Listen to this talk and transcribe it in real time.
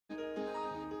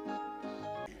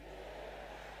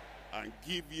and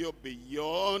give you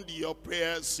beyond your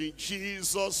prayers in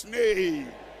Jesus' name.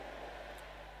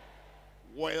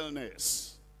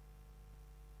 Wellness.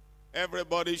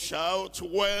 Everybody shout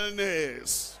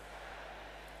wellness.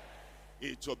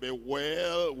 It will be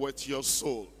well with your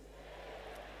soul,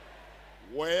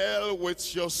 well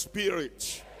with your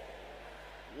spirit,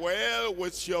 well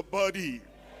with your body,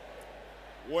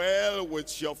 well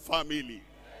with your family.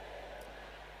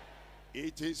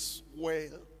 It is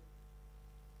well.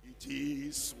 It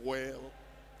is well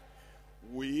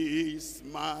with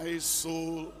my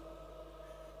soul,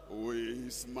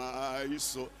 with my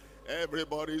soul.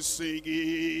 Everybody sing,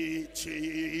 it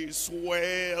is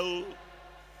well.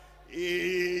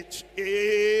 It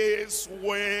is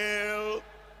well.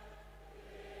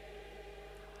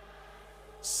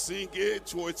 Sing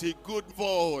it with a good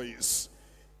voice.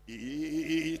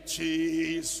 It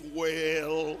is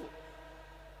well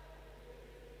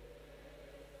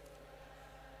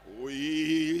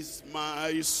with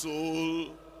my soul.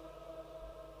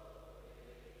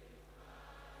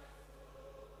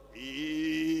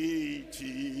 It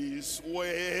is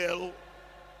well.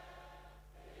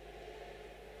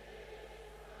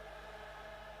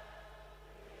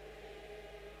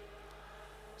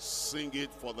 Sing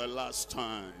it for the last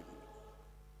time.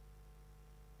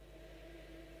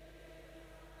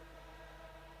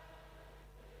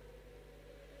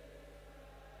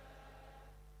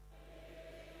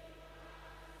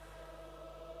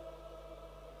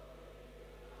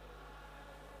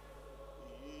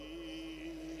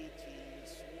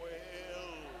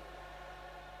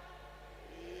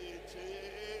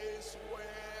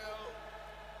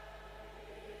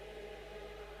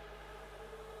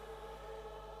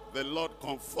 The Lord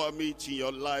confirm it in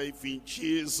your life in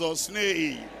Jesus'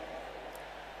 name.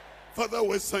 Father,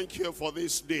 we thank you for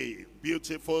this day.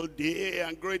 Beautiful day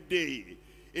and great day.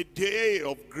 A day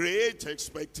of great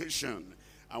expectation.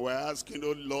 And we're asking,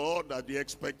 oh Lord, that the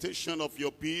expectation of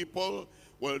your people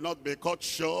will not be cut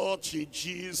short in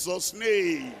Jesus'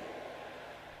 name.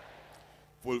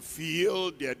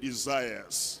 Fulfill their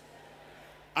desires.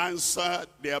 Answer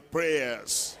their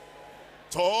prayers.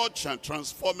 Touch and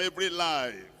transform every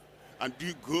life. And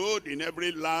do good in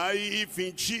every life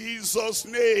in Jesus'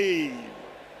 name.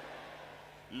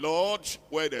 Lord,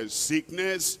 where there is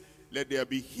sickness, let there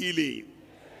be healing.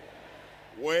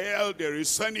 Where there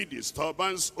is any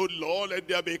disturbance, oh Lord, let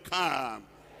there be calm.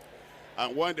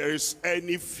 And when there is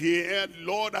any fear,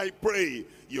 Lord, I pray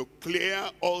you clear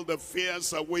all the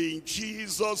fears away in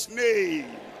Jesus' name.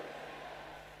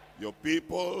 Your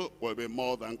people will be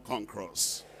more than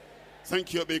conquerors.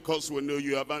 Thank you because we know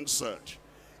you have answered.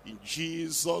 In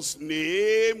Jesus'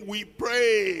 name we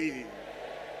pray.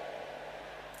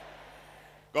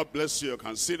 God bless you.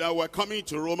 Consider we're coming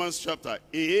to Romans chapter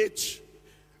 8,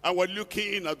 and we're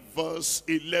looking at verse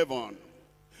 11.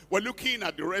 We're looking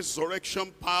at the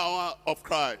resurrection power of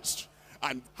Christ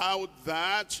and how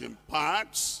that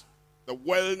impacts the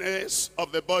wellness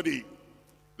of the body,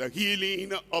 the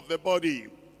healing of the body,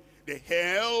 the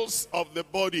health of the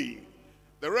body,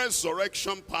 the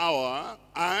resurrection power,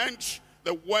 and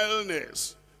the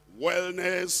wellness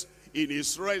in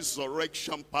his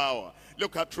resurrection power.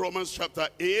 Look at Romans chapter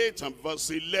 8 and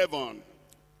verse 11.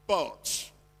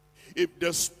 But if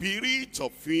the spirit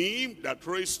of him that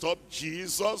raised up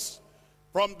Jesus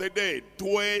from the dead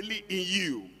dwell in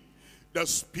you, the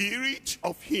spirit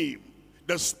of him,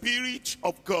 the spirit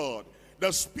of God,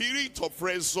 the spirit of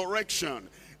resurrection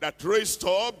that raised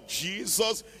up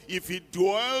Jesus, if he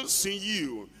dwells in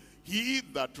you, he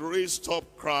that raised up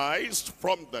Christ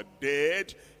from the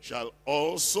dead shall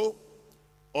also,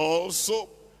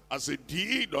 as he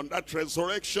did on that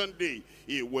resurrection day,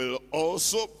 he will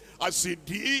also, as he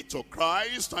did to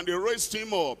Christ and he raised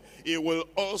him up, he will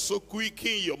also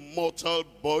quicken your mortal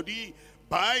body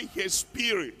by his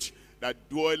spirit that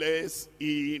dwelleth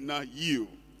in you.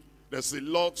 There's a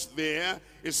lot there.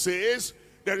 It says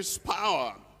there is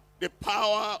power, the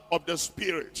power of the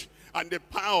spirit, and the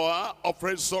power of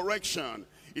resurrection.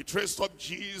 It raised up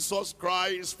Jesus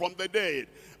Christ from the dead,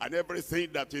 and everything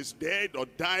that is dead or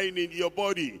dying in your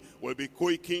body will be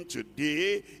quickened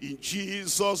today in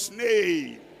Jesus'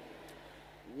 name.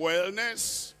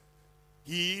 Wellness,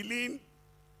 healing,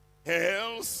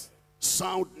 health,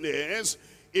 soundness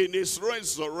in his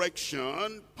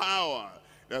resurrection power.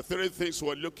 There are three things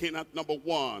we're looking at. Number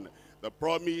one, the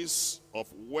promise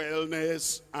of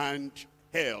wellness and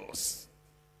health.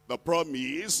 The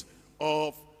promise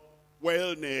of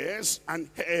wellness and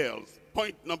health.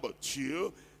 Point number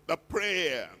two, the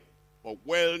prayer for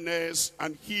wellness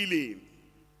and healing.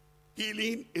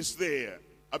 Healing is there,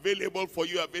 available for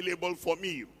you, available for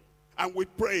me. and we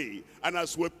pray. And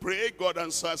as we pray, God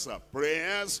answers our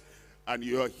prayers, and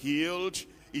you are healed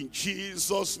in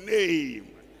Jesus' name.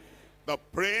 The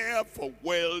prayer for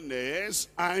wellness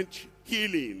and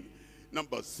healing.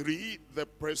 Number 3, the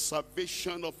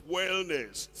preservation of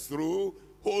wellness through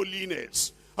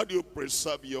holiness. How do you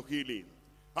preserve your healing?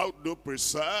 How do you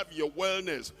preserve your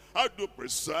wellness? How do you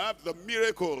preserve the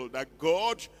miracle that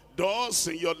God does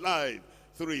in your life?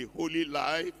 Through a holy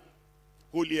life,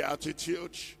 holy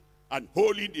attitude, and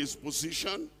holy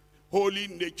disposition, holy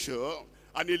nature,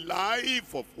 and a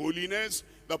life of holiness.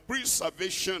 The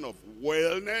preservation of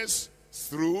wellness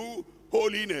through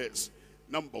holiness.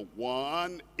 Number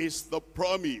 1 is the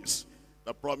promise.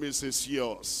 The promise is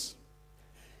yours.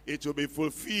 It will be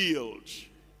fulfilled.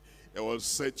 It will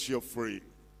set you free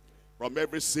from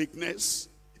every sickness.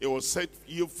 It will set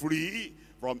you free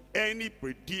from any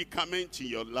predicament in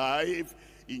your life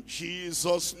in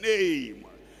Jesus' name.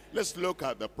 Let's look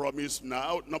at the promise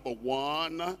now. Number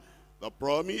 1, the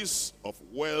promise of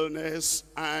wellness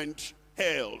and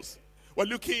health. We're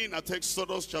looking at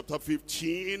Exodus chapter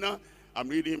 15. I'm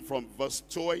reading from verse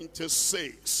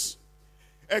 26.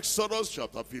 Exodus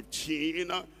chapter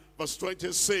 15, verse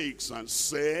 26, and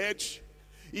said,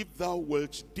 if thou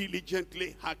wilt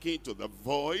diligently hearken to the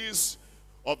voice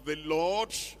of the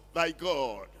Lord thy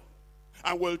God,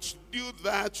 and wilt do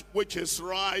that which is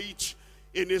right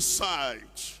in his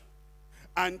sight,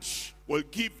 and will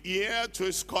give ear to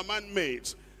his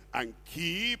commandments, and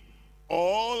keep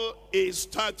all his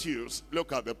statutes.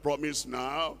 Look at the promise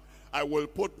now. I will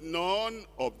put none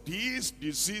of these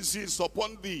diseases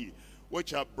upon thee,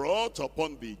 which are brought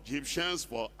upon the Egyptians,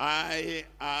 for I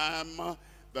am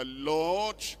the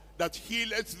Lord that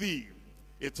healeth thee.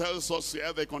 It tells us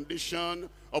here the condition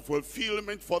of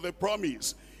fulfillment for the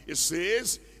promise. It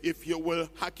says, if you will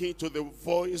hearken to the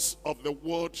voice of the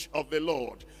word of the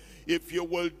Lord, if you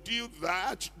will do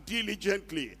that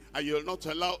diligently, and you'll not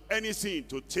allow anything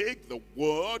to take the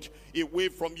word away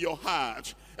from your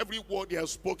heart. Every word he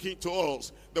has spoken to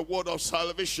us, the word of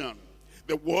salvation,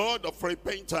 the word of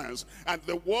repentance, and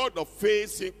the word of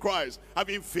faith in Christ,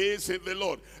 having faith in the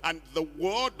Lord, and the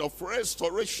word of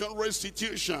restoration,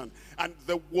 restitution, and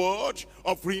the word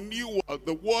of renewal,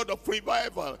 the word of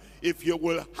revival. If you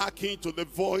will hearken to the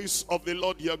voice of the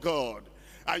Lord your God,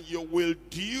 and you will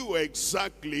do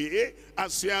exactly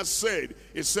as he has said.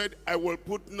 He said, I will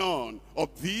put none of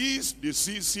these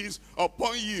diseases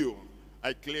upon you.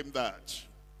 I claim that.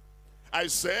 I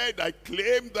said, I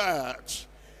claim that.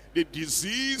 The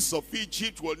disease of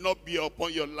Egypt will not be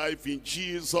upon your life in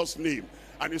Jesus' name.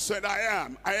 And he said, I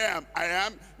am,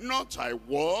 not I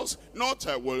was, not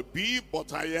I will be,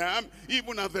 but I am,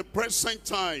 even at the present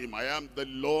time. I am the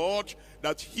Lord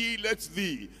that healeth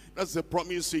thee. That's the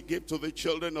promise he gave to the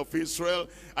children of Israel,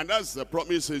 and that's the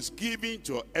promise he's giving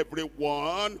to every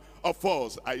one of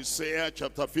us. Isaiah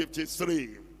chapter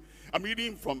 53. I'm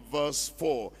reading from verse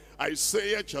 4.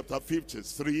 Isaiah chapter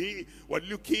 53, we're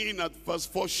looking at verse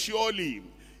 4. Surely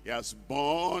he has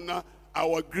borne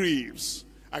our griefs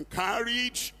and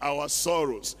carried our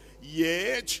sorrows,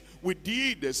 yet we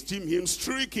did esteem him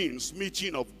stricken,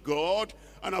 smitten of God,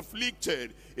 and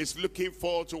afflicted. Is looking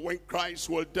forward to when Christ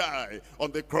will die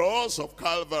on the cross of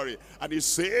Calvary. And he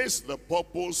says the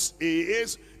purpose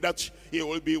is that he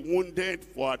will be wounded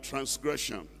for our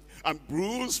transgression and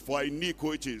bruised for our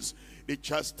iniquities. The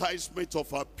chastisement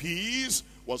of our peace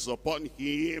was upon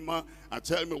him. And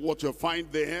tell me what you find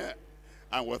there.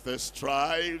 And with his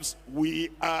stripes we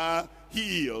are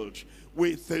healed.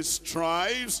 With his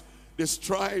stripes, the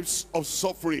stripes of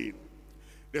suffering,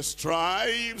 the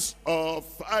stripes of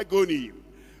agony,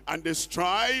 and the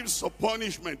stripes of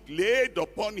punishment laid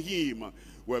upon him.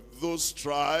 With those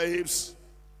stripes,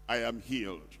 I am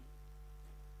healed.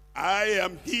 I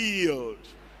am healed.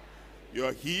 You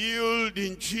are healed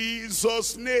in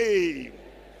Jesus' name.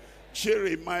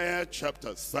 Jeremiah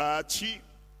chapter 30.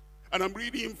 And I'm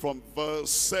reading from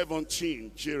verse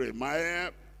 17.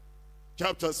 Jeremiah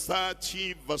chapter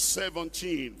 30, verse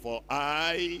 17. For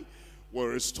I will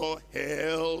restore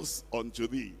health unto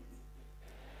thee.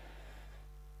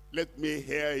 Let me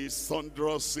hear his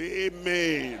thunderous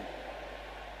amen.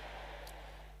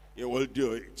 He will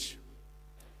do it.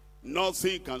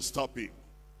 Nothing can stop him.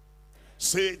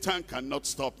 Satan cannot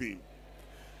stop him.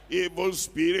 Evil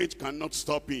spirit cannot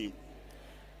stop him.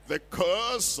 The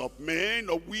curse of men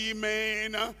or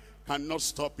women cannot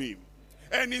stop him.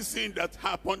 Anything that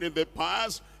happened in the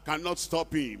past cannot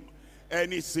stop him.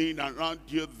 Anything around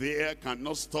you there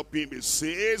cannot stop him. He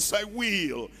says, I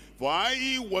will. For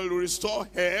I will restore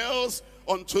health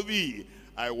unto thee.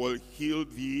 I will heal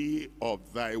thee of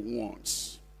thy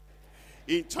wounds.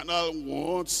 Internal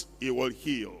wounds he will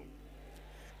heal.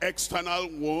 external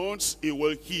wounds, he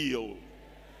will heal.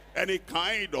 Any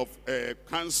kind of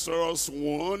cancerous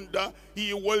wound,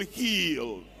 he will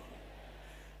heal.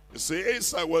 He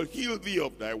says, I will heal thee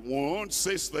of thy wounds,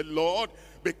 says the Lord,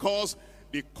 because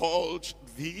they called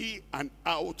thee an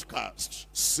outcast,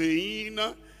 saying,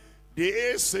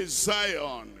 this is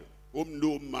Zion, whom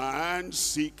no man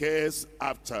seeketh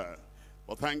after.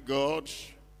 But thank God,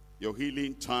 your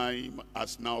healing time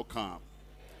has now come.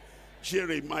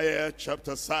 Jeremiah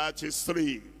chapter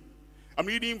 33. I'm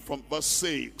reading from verse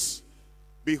 6.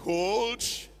 Behold,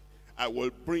 I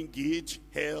will bring it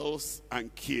health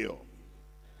and cure.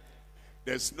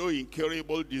 There's no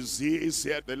incurable disease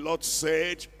here. The Lord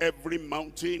said every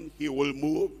mountain he will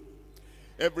move.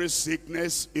 Every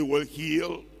sickness he will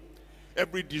heal.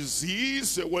 Every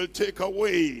disease he will take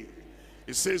away.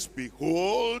 He says,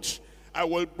 behold, I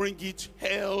will bring it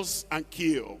health and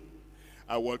cure.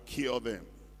 I will cure them.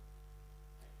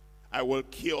 I will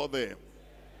cure them.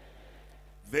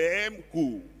 Them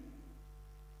who?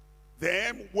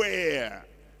 Them where?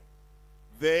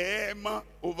 Them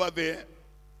over there.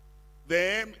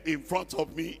 Them in front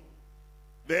of me.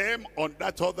 Them on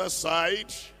that other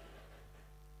side.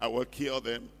 I will cure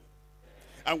them.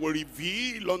 And will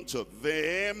reveal unto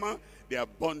them the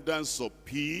abundance of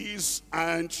peace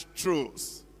and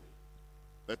truth.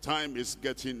 The time is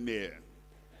getting near.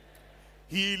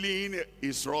 Healing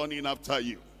is running after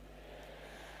you.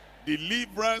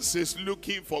 Deliverance is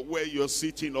looking for where you're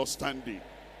sitting or standing.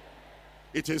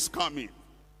 It is coming.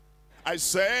 I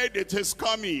said it is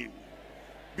coming.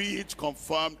 Be it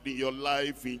confirmed in your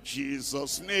life in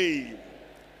Jesus' name.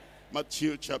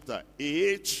 Matthew chapter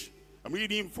 8. I'm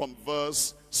reading from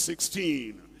verse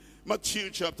 16. Matthew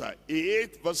chapter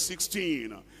 8 verse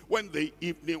 16. When the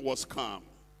evening was come,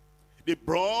 they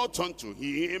brought unto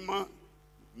him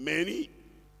many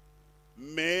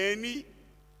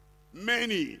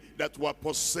that were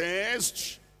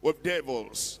possessed with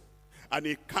devils, and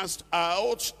he cast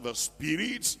out the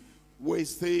spirits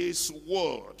with his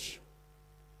word.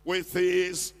 With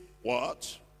his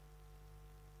what?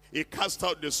 He cast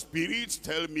out the spirits,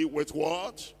 tell me with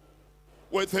what?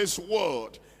 With his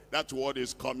word. That word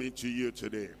is coming to you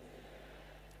today.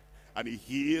 And he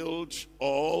healed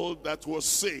all that was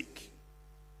sick,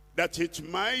 that it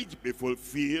might be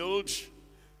fulfilled,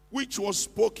 which was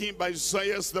spoken by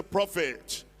Isaiah the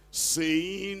prophet,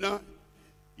 saying,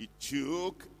 he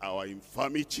took our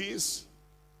infirmities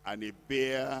and he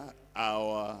bare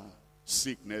our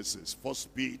sicknesses. 1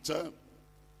 Peter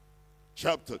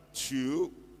chapter 2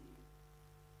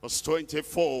 verse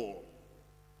 24.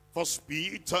 1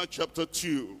 Peter chapter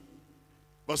 2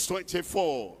 verse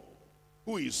 24.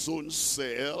 Who his own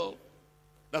self,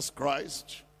 that's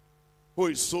Christ, who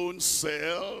his own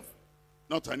self,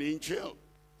 not an angel,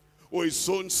 who his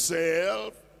own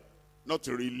self, not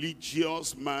a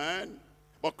religious man,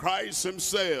 but Christ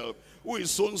himself, who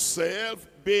his own self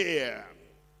bare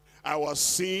our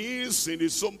sins in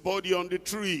his own body on the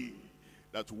tree,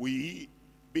 that we,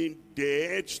 being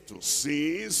dead to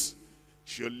sins,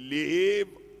 should live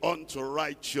unto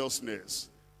righteousness,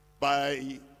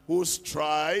 by whose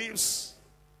stripes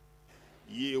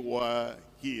ye were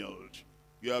healed.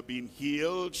 You have been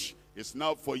healed. It's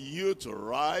now for you to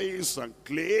rise and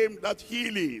claim that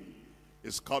healing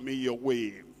is coming your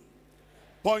way.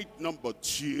 Point number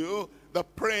 2, the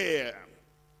prayer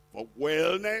for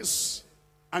wellness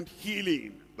and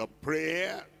healing. The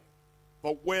prayer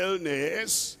for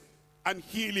wellness and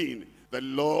healing. The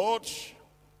Lord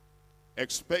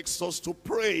expects us to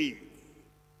pray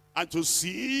and to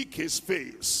seek his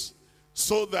face,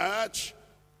 so that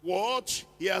what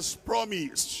he has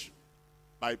promised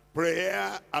by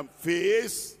prayer and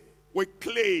faith we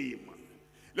claim.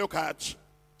 Look at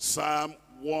Psalm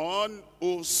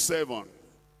 107.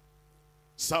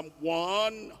 Psalm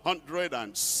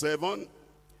 107.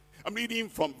 I'm reading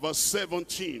from verse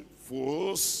 17.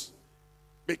 Fools,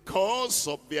 because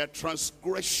of their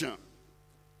transgression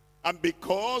and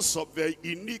because of their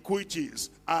iniquities,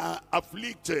 are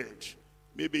afflicted.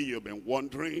 Maybe you've been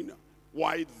wondering,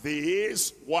 why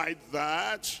this, why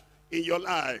that in your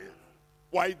life?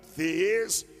 Why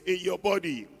this in your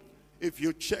body? If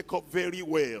you check up very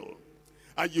well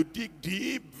and you dig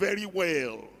deep very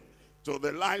well to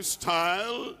the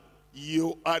lifestyle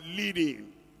you are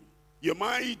leading, you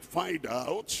might find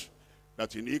out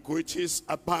that iniquities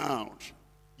abound.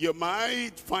 You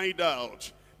might find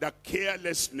out that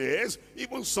carelessness,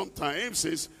 even sometimes,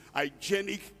 is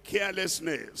hygienic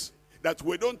carelessness, that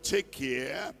we don't take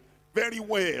care very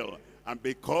well, and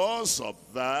because of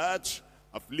that,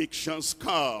 afflictions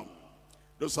come.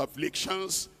 Those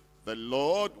afflictions the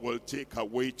Lord will take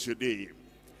away today.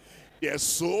 Their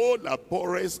soul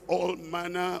abhorreth all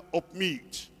manner of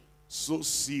meat. So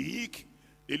sick,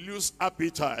 they lose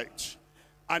appetite,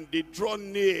 and they draw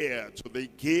near to the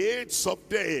gates of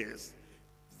death.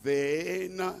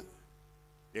 Then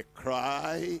they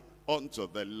cry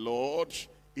unto the Lord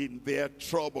in their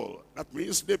trouble. That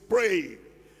means they pray,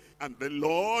 and the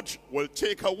Lord will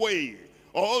take away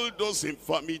all those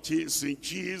infirmities in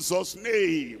Jesus'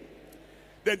 name.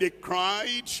 Then they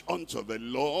cried unto the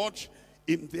Lord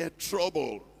in their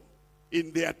trouble,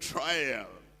 in their trial,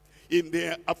 in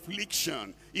their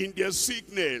affliction, in their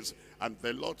sickness, and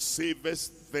the Lord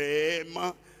saveth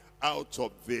them out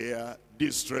of their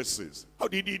distresses. How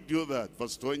did he do that?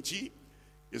 Verse 20,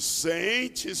 he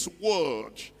sent his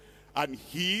word and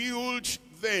healed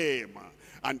them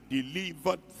and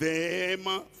delivered them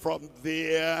from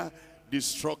their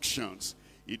destructions.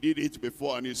 He did it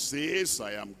before, and he says,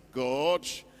 I am God,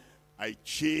 I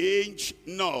change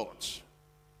not.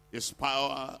 His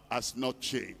power has not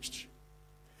changed.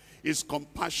 His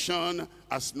compassion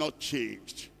has not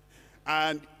changed.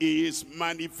 And his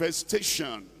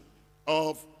manifestation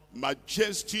of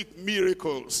majestic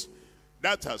miracles,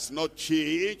 that has not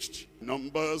changed.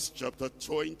 Numbers chapter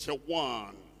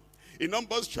 21. In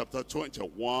Numbers chapter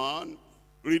 21,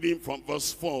 reading from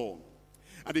verse 4.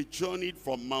 And they journeyed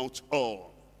from Mount Or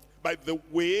by the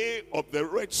way of the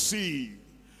Red Sea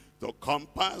to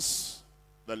compass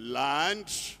the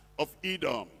land of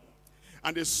Edom.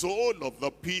 And the soul of the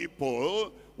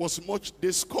people was much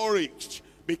discouraged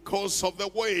because of the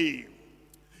way.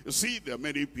 You see, there are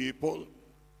many people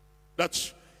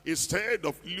that instead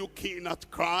of looking at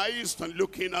Christ and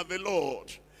looking at the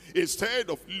Lord,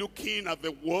 instead of looking at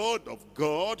the word of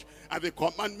God and the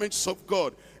commandments of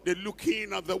God, they're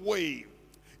looking at the way.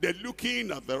 They're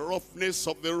looking at the roughness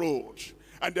of the road,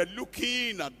 and they're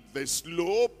looking at the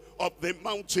slope of the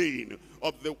mountain,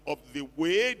 of the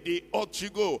way they ought to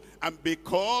go. And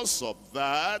because of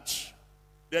that,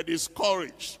 they're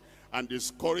discouraged. And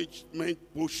discouragement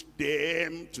pushed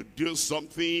them to do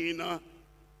something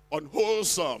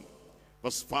unwholesome.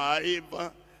 Verse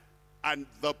 5, and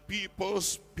the people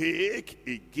spake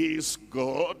against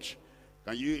God.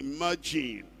 Can you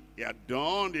imagine? They had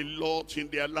done a lot in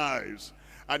their lives,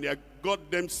 and they got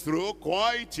them through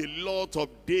quite a lot of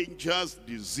dangers,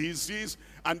 diseases,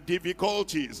 and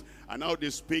difficulties. And now they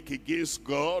speak against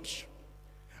God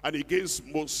and against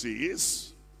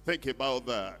Moses. Think about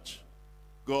that.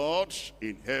 God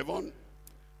in heaven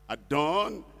had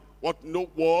done what no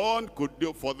one could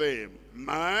do for them.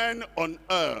 Man on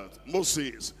earth,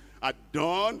 Moses, had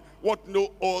done what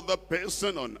no other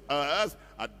person on earth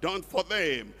had done for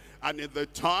them. And in the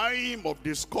time of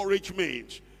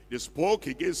discouragement, they spoke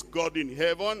against God in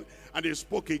heaven, and they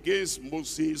spoke against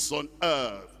Moses on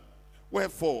earth.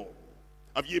 Wherefore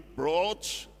have ye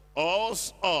brought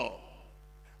us up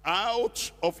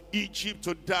out of Egypt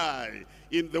to die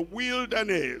in the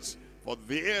wilderness? For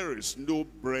there is no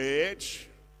bread,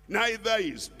 neither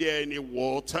is there any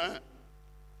water.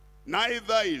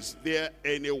 Neither is there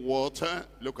any water.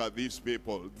 Look at these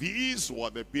people. These were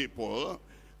the people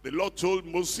the Lord told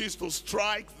Moses to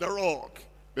strike the rock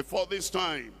before this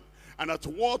time, and that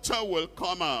water will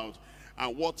come out.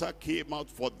 And water came out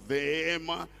for them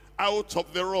out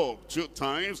of the rock 2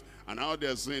 times. And now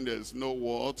they're saying there's no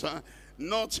water,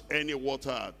 not any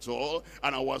water at all.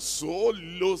 And our soul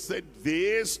loathed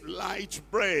this light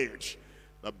bread,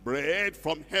 the bread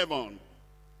from heaven.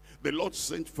 The Lord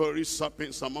sent fiery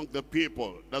serpents among the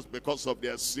people. That's because of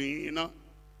their sin,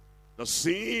 the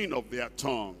sin of their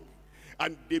tongue.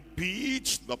 And they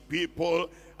beat the people,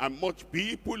 and much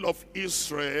people of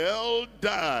Israel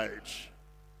died.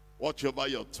 Watch over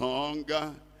your tongue,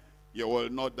 you will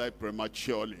not die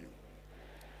prematurely.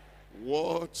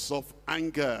 Words of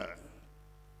anger,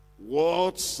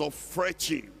 words of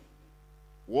fretting,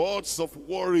 words of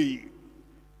worry,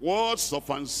 words of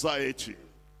anxiety,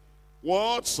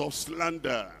 words of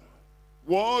slander,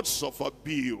 words of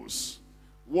abuse,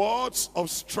 words of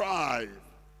strife,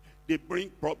 they bring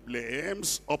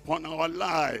problems upon our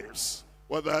lives.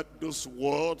 Whether those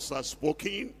words are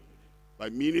spoken by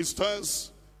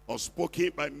ministers or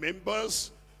spoken by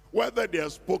members, whether they are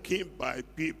spoken by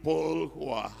people who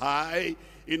are high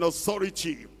in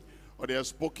authority, or they are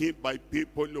spoken by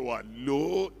people who are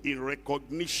low in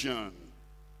recognition.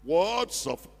 Words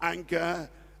of anger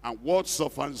and words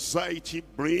of anxiety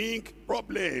bring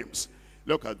problems.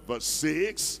 Look at verse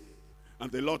 6.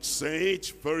 And the Lord sent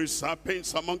fiery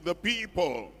serpents among the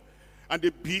people, and they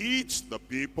beat the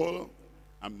people,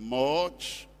 and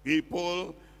much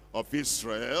people of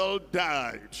Israel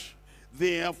died.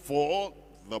 Therefore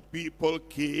the people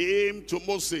came to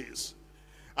Moses,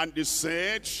 and they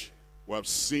said, We have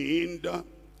sinned,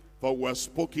 for we have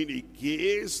spoken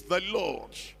against the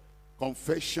Lord.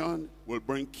 Confession will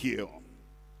bring cure.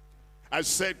 I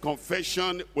said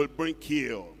confession will bring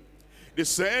cure. They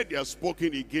said they have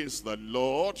spoken against the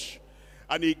Lord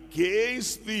and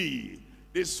against thee.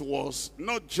 This was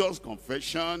not just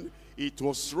confession, it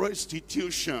was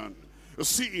restitution. You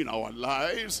see, in our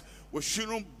lives, we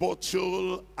shouldn't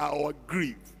bottle our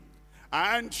grief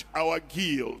and our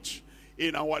guilt.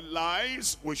 In our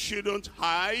lives, we shouldn't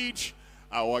hide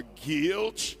our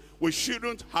guilt. We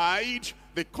shouldn't hide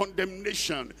the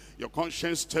condemnation. Your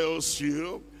conscience tells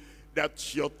you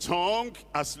that your tongue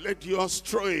has led you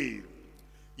astray.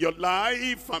 Your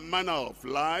life and manner of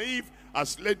life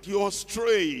has led you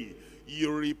astray.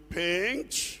 You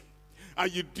repent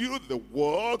and you do the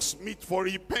works meet for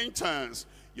repentance.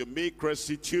 You make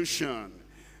restitution.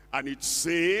 And it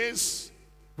says,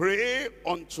 pray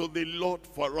unto the Lord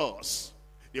for us.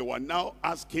 They were now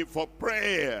asking for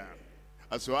prayer.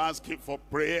 As you're asking for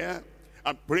prayer,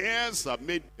 and prayers are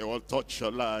made, they will touch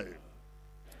your life.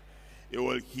 It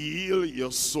will heal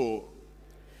your soul.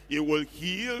 It will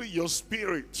heal your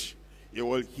spirit. It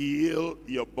will heal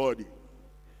your body.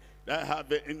 Do I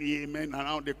have any amen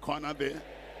around the corner there?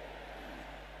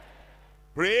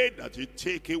 Pray that you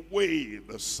take away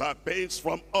the serpents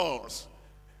from us.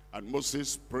 And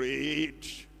Moses prayed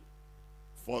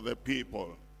for the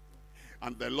people.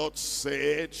 And the Lord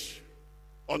said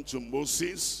unto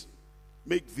Moses,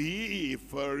 make thee a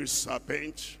fiery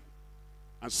serpent,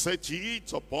 and set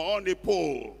it upon a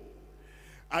pole.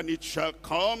 And it shall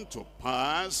come to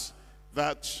pass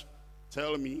that,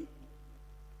 tell me,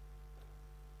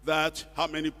 that how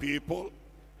many people?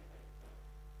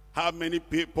 How many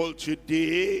people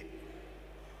today?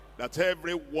 That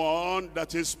everyone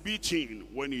that is speaking,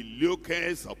 when he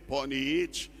looketh upon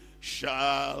it,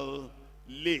 shall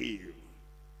live.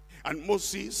 And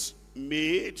Moses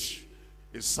made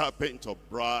a serpent of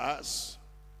brass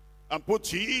and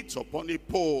put it upon a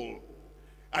pole.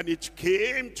 And it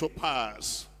came to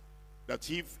pass that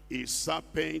if a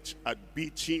serpent had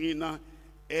beaten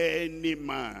any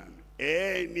man,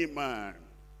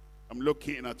 I'm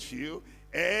looking at you,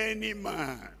 any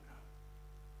man.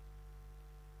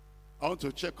 I want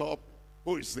to check up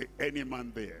who is the any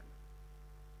man there.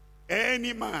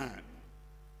 Any man,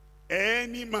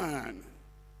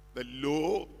 the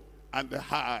low and the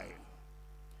high,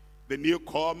 the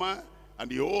newcomer and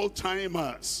the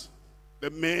old-timers, the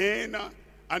men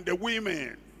and the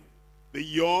women, the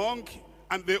young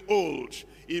and the old.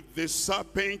 If the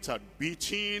serpent had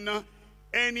beaten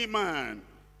any man,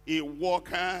 a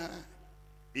worker,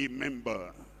 a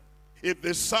member. If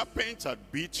the serpent had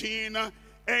beaten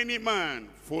any man,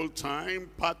 full-time,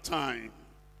 part-time,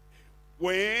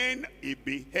 when he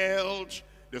beheld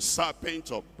the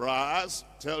serpent of brass,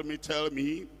 tell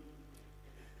me,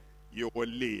 you will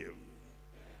live.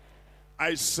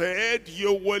 I said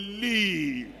you will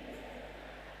live.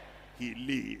 He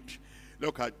lived.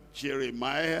 Look at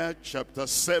Jeremiah chapter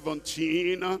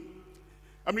 17.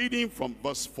 I'm reading from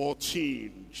verse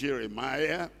 14.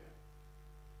 Jeremiah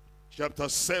chapter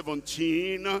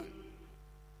 17,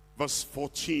 verse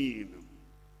 14.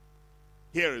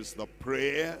 Here is the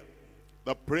prayer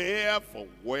for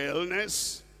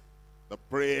wellness, the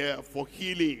prayer for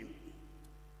healing.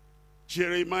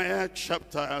 Jeremiah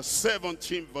chapter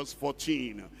 17, verse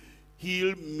 14.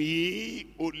 Heal me,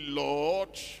 O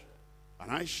Lord,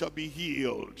 and I shall be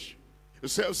healed. You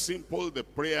see how simple the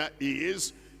prayer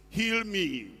is. Heal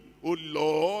me, O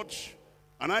Lord,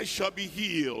 and I shall be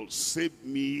healed. Save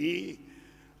me,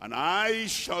 and I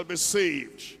shall be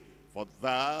saved, for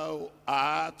thou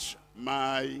art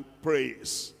my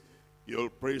praise. You'll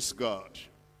praise God.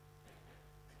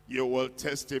 You will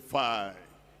testify.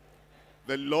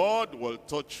 The Lord will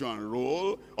touch you and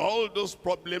roll all those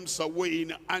problems away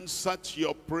in answer to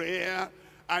your prayer,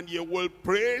 and you will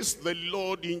praise the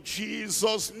Lord in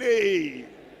Jesus' name.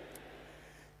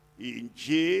 In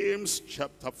James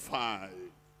chapter 5.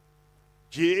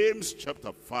 James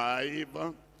chapter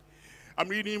 5. I'm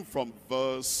reading from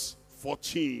verse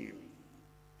 14.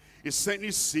 Is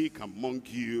any sick among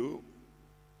you?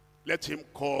 Let him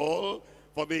call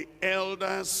for the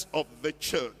elders of the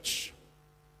church,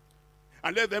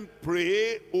 and let them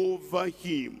pray over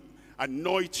him,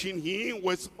 anointing him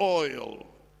with oil.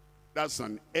 That's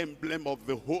an emblem of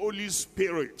the Holy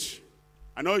Spirit.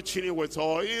 Anointing him with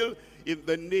oil in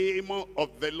the name of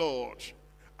the Lord.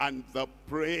 And the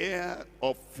prayer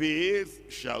of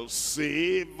faith shall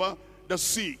save the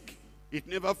sick. It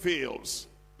never fails.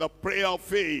 The prayer of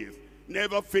faith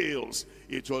never fails.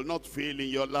 It will not fail in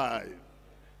your life.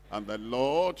 And the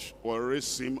Lord will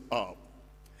raise him up.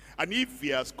 And if he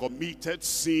has committed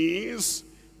sins,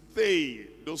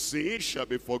 those sins shall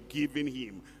be forgiven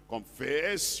him.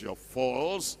 Confess your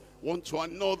faults one to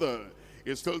another.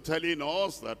 He's still telling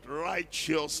us that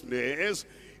righteousness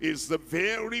is the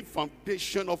very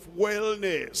foundation of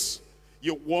wellness.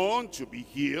 You want to be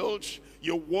healed,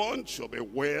 you want to be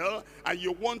well, and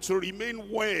you want to remain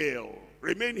well,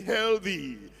 remain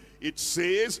healthy. It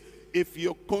says, if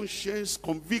your conscience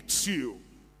convicts you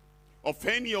of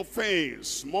any offense,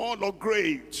 small or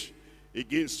great,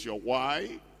 against your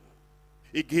wife,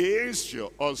 against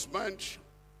your husband,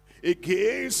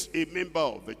 against a member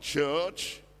of the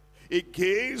church,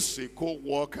 against a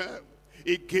co-worker,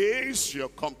 against your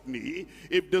company,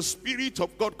 if the Spirit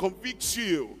of God convicts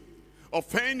you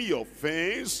of any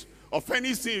offense, of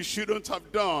anything you shouldn't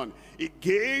have done,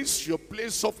 against your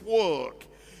place of work,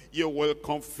 you will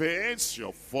confess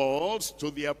your faults to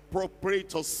the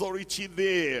appropriate authority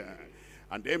there,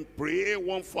 and then pray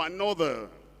one for another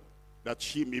that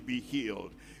he may be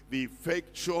healed. The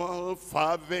effectual,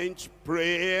 fervent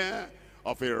prayer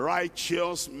of a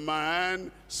righteous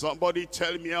man, somebody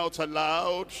tell me out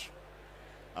aloud,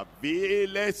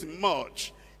 availeth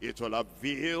much. It will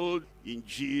avail in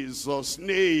Jesus'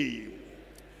 name.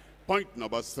 Point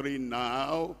number 3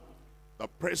 now, the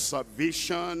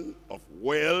preservation of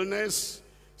wellness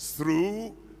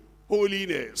through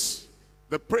holiness.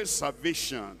 The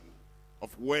preservation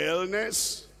of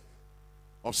wellness,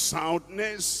 of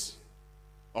soundness,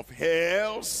 of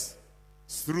health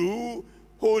through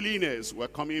holiness. We're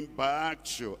coming back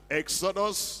to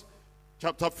Exodus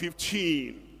chapter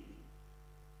 15.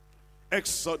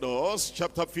 Exodus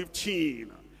chapter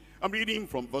 15. I'm reading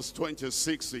from verse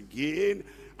 26 again.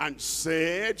 And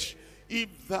said,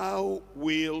 if thou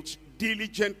wilt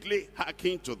diligently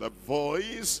hearken to the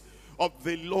voice of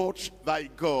the Lord thy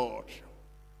God,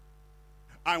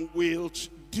 and wilt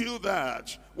do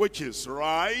that which is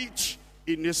right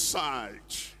in his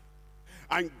sight,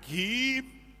 and give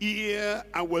ear,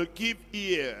 and will give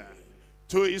ear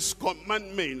to his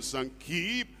commandments, and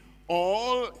keep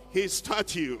all his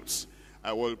statutes,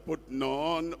 I will put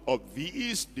none of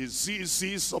these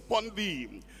diseases upon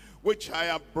thee, which I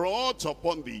have brought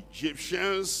upon the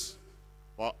Egyptians,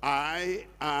 for I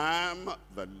am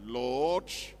the Lord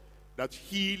that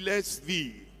healeth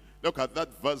thee. Look at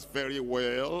that verse very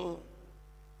well.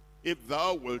 If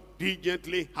thou wilt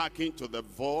diligently hearken to the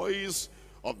voice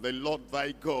of the Lord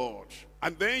thy God,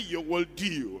 and then you will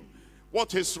do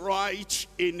what is right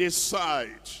in his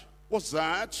sight. What's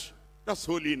that? That's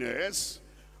holiness.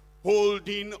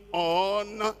 Holding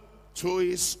on to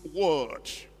his word.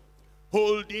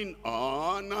 Holding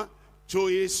on to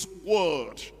his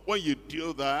word. When you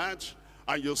do that,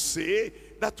 and you say,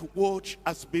 that word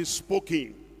has been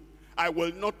spoken, I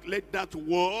will not let that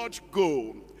word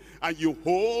go, and you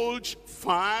hold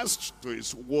fast to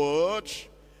his word,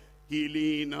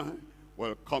 healing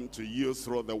will come to you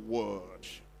through the word.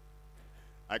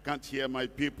 I can't hear my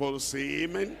people say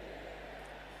amen.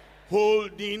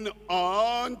 Holding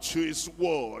on to his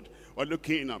word. We're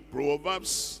looking at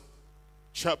Proverbs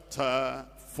chapter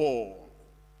 4,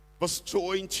 verse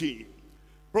 20.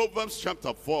 Proverbs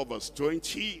chapter 4, verse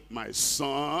 20. My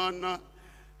son,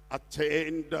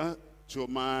 attend to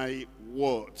my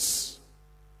words.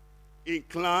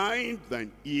 Incline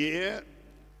thine ear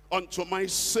unto my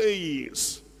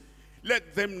sayings.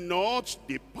 Let them not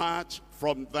depart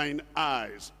from thine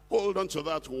eyes. Hold on to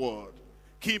that word.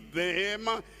 Keep them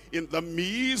in the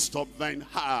midst of thine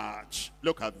heart.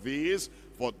 Look at this.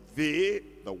 For they,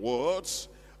 the words,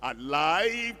 are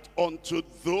life unto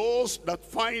those that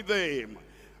find them,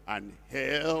 and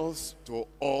health to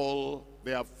all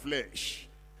their flesh.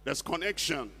 There's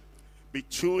connection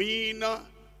between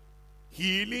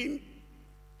healing,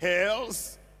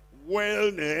 health,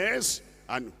 wellness,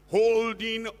 and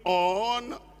holding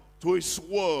on to his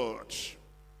word.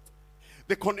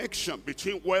 The connection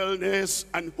between wellness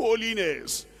and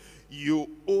holiness. You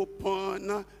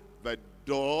open the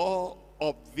door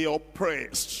of the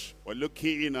oppressed. We're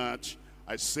looking at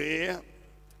Isaiah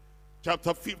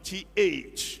chapter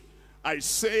 58.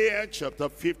 Isaiah chapter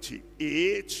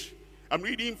 58. I'm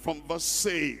reading from verse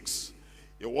 6.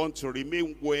 You want to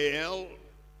remain well.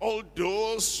 All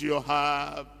those you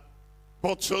have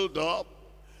bottled up,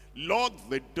 lock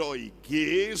the door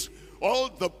against. All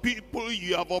the people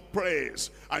you have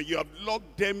oppressed, and you have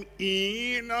locked them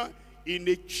in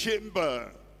a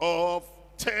chamber of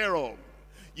terror.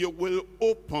 You will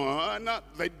open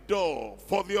the door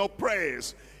for the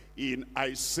oppressed. In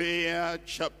Isaiah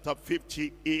chapter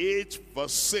 58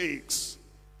 verse 6.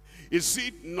 Is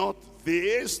it not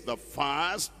this the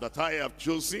fast that I have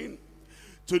chosen?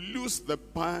 To loose the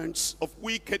bands of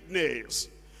wickedness,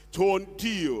 to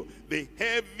undo the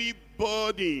heavy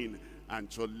burden, and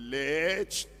to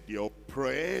let the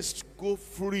oppressed go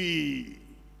free.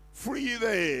 Free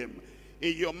them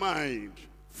in your mind.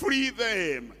 Free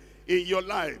them in your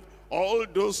life. All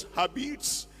those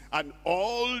habits and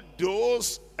all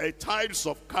those types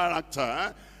of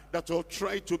character that will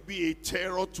try to be a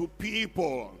terror to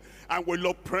people and will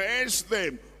oppress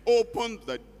them. Open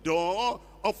the door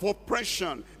of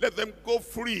oppression. Let them go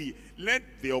free. Let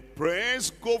the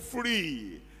oppressed go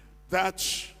free, that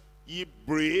ye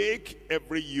break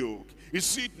every yoke.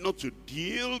 Is it not to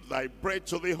deal thy bread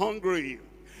to the hungry,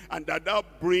 and that thou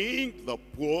bring the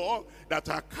poor that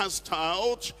are cast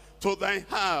out to thy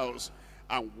house?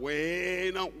 And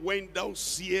when thou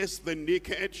seest the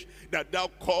naked, that thou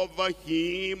cover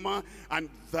him, and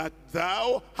that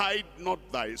thou hide not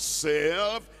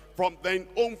thyself from thine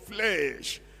own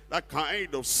flesh. That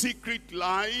kind of secret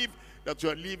life that you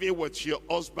are living with your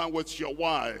husband, with your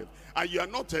wife, and you are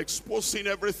not exposing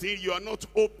everything, you are not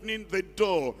opening the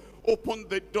door. Open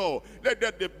the door. Let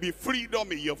there be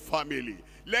freedom in your family.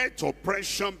 Let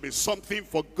oppression be something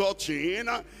forgotten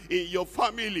in your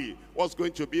family. What's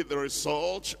going to be the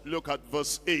result? Look at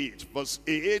verse 8. Verse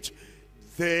 8,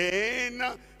 then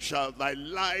shall thy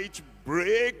light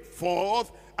break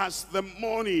forth as the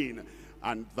morning,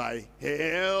 and thy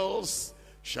health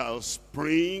shall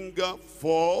spring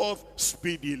forth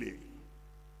speedily.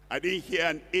 I didn't hear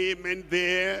an amen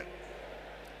there.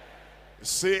 It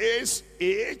says,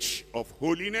 age of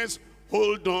holiness,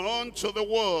 hold on to the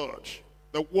word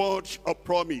of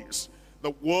promise,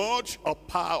 the word of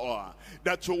power,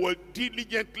 that you will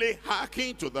diligently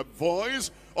hearken to the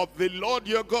voice of the Lord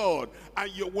your God,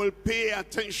 and you will pay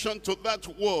attention to that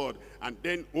word. And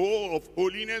then, oh, of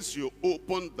holiness, you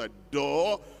open the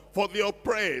door for the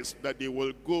oppressed, that they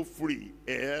will go free.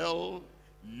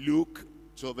 Look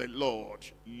to the Lord.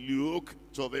 Look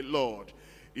to the Lord.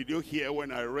 Did you hear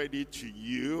when I read it to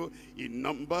you in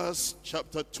Numbers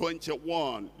chapter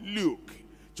 21? Look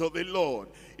to the Lord.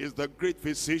 Is the great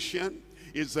physician,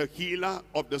 is the healer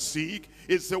of the sick,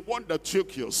 is the one that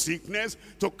took your sickness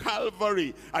to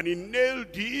Calvary and he nailed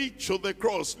it to the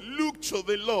cross. Look to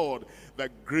the Lord, the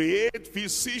great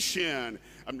physician.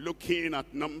 I'm looking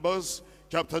at Numbers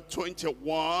chapter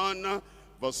 21,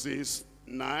 verses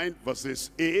 9,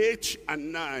 verses 8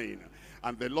 and 9.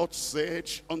 And the Lord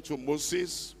said unto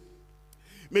Moses,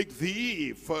 make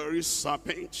thee a fiery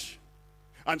serpent,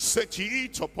 and set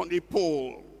it upon a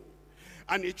pole.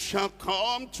 And it shall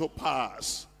come to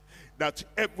pass that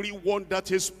everyone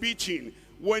that is speaking,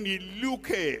 when he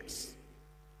looketh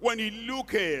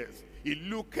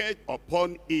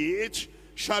upon it,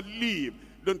 shall live.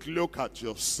 Don't look at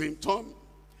your symptom.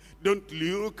 Don't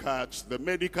look at the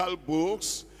medical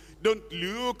books. Don't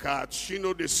look at,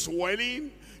 the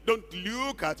swelling. Don't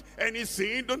look at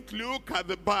anything. Don't look at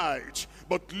the bite.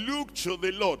 But look to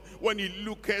the Lord. When he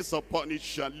looketh upon it,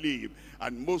 shall live.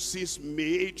 And Moses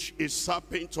made a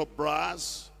serpent of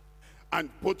brass and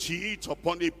put it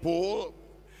upon a pole.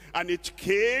 And it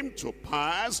came to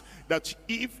pass that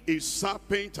if a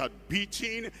serpent had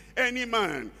bitten any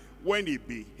man, when he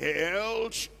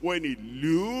beheld, when he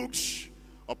looked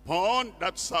upon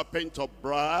that serpent of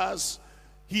brass,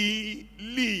 he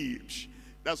lived.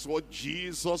 That's what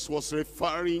Jesus was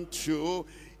referring to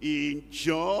in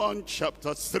John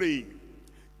chapter 3.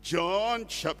 John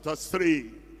chapter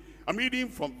 3. I'm reading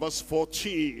from verse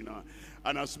 14.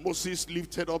 And as Moses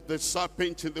lifted up the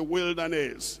serpent in the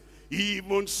wilderness,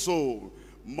 even so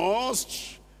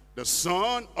must the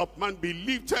Son of Man be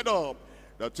lifted up,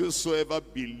 that whosoever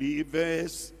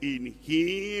believeth in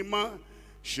him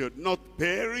should not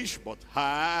perish but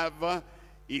have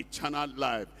eternal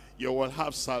life. You will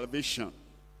have salvation.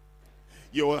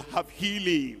 You will have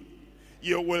healing.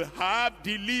 You will have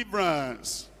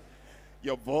deliverance.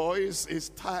 Your voice is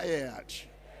tired.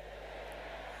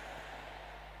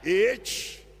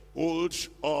 Each holds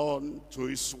on to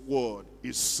his word.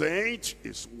 He sent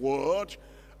his word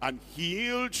and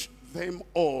healed them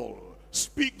all.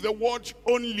 Speak the word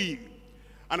only,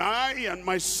 and I and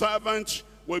my servant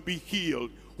will be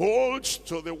healed. Hold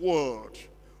to the word.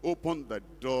 Open the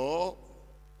door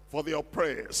for the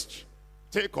oppressed.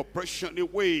 Take oppression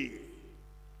away.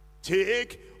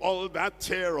 Take all that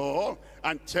terror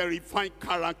and terrifying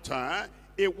character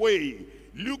away.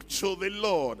 Look to the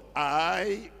Lord.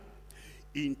 I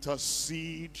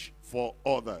intercede for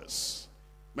others.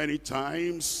 Many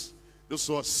times, those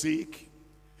who are sick,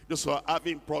 those who are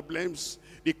having problems,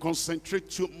 they concentrate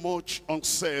too much on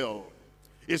self.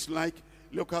 It's like,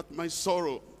 look at my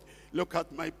sorrow, look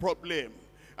at my problem,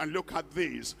 and look at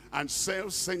this, and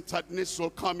self-centeredness will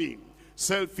come in.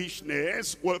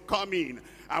 Selfishness will come in,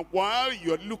 And while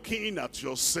you're looking at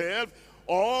yourself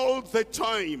all the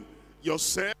time,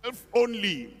 yourself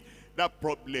only, that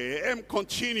problem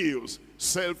continues.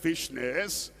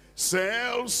 Selfishness,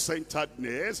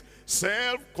 self-centeredness,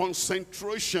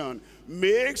 self-concentration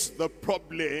makes the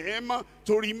problem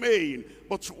to remain.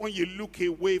 But when you look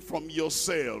away from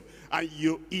yourself and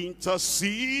you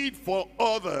intercede for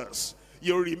others,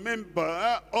 you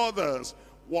remember others,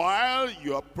 while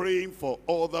you are praying for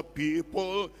other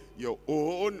people, your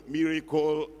own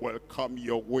miracle will come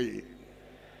your way.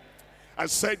 I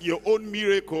said your own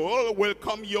miracle will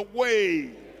come your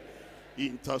way.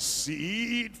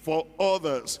 Intercede for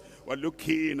others. We're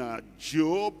looking at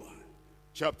Job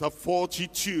chapter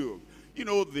 42. You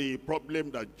know the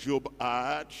problem that Job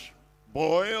had?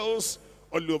 Boils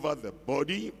all over the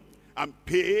body and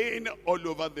pain all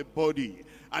over the body.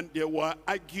 And there were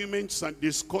arguments and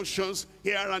discussions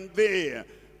here and there.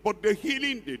 But the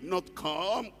healing did not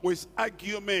come with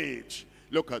argument.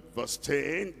 Look at verse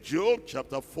 10, Job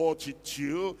chapter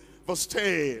 42, verse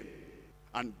 10.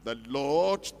 And the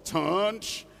Lord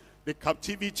turned the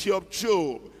captivity of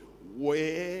Job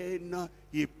when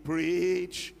he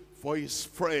prayed for his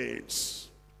friends.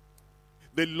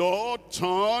 The Lord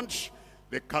turned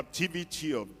the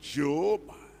captivity of Job,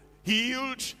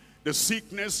 healed the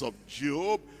sickness of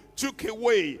Job, took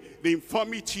away the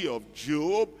infirmity of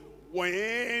Job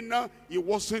when he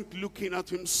wasn't looking at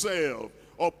himself,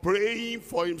 or praying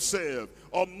for himself,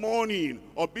 or mourning,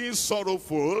 or being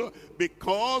sorrowful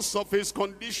because of his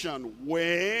condition.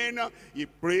 When he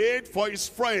prayed for his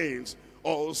friends,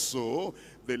 also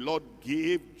the Lord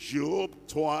gave Job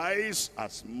twice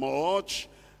as much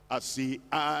as he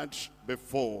had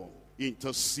before.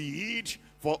 Intercede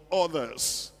for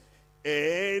others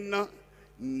and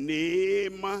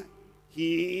name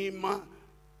him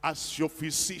as your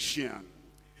physician.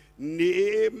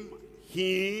 Name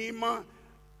him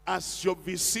as your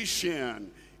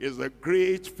physician. Is a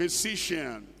great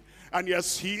physician, and he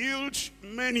has healed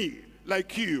many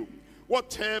like you.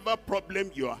 Whatever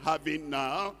problem you're having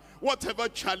now, whatever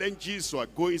challenges you are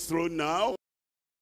going through now,